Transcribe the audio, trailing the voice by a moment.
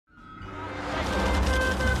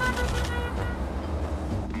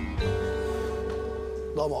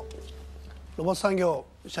どうもロボット産業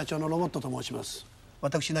社長のロボットと申します。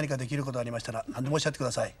私何かできることありましたら何でもおっしゃってく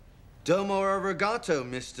ださい。Domo arigato,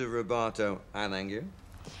 Mr. Roboto. Thank you.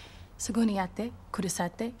 すぐにやってくださ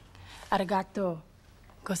ってありがとう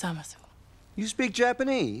ございます。You speak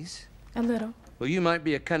Japanese? A little. Well, you might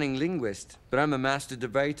be a cunning linguist, but I'm a master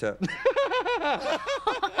debater.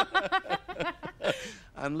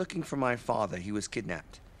 I'm looking for my father. He was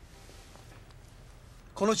kidnapped.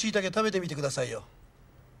 この椎茸食べてみてくださいよ。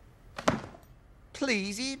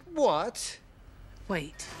Please eat what?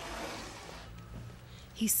 Wait.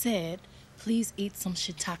 He said, please eat some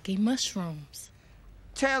shiitake mushrooms.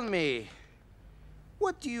 Tell me,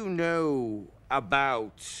 what do you know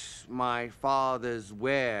about my father's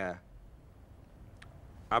whereabouts?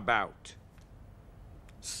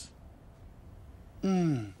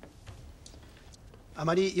 あ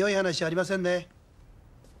まり良い話ありませんね。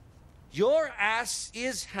Your ass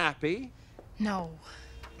is happy? No.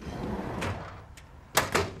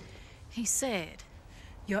 He said,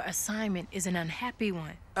 your assignment is an unhappy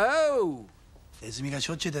one. Oh! ネズミがし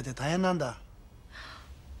ょっちゅう出て大変なんだ。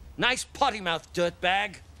Nice potty mouth,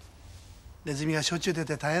 dirtbag. ネズミがしょっちゅう出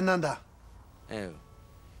て大変なんだ。Oh.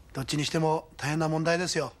 どっちにしても大変な問題で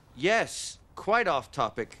すよ。Yes, quite off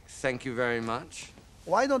topic. Thank you very much.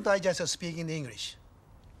 Why don't I just speak in English?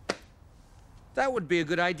 That would be a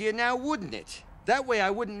good idea now, wouldn't it? That way I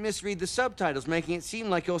wouldn't misread the subtitles, making it seem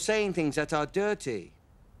like you're saying things that are dirty.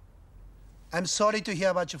 I'm sorry to hear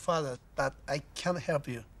about your father, but I can't help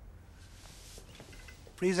you.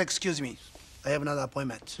 Please excuse me. I have another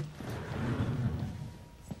appointment.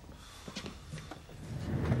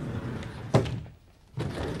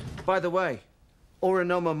 By the way,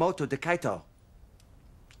 Orinomomoto de Kaito.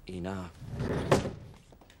 Enough.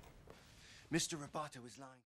 Mr. Roboto is lying.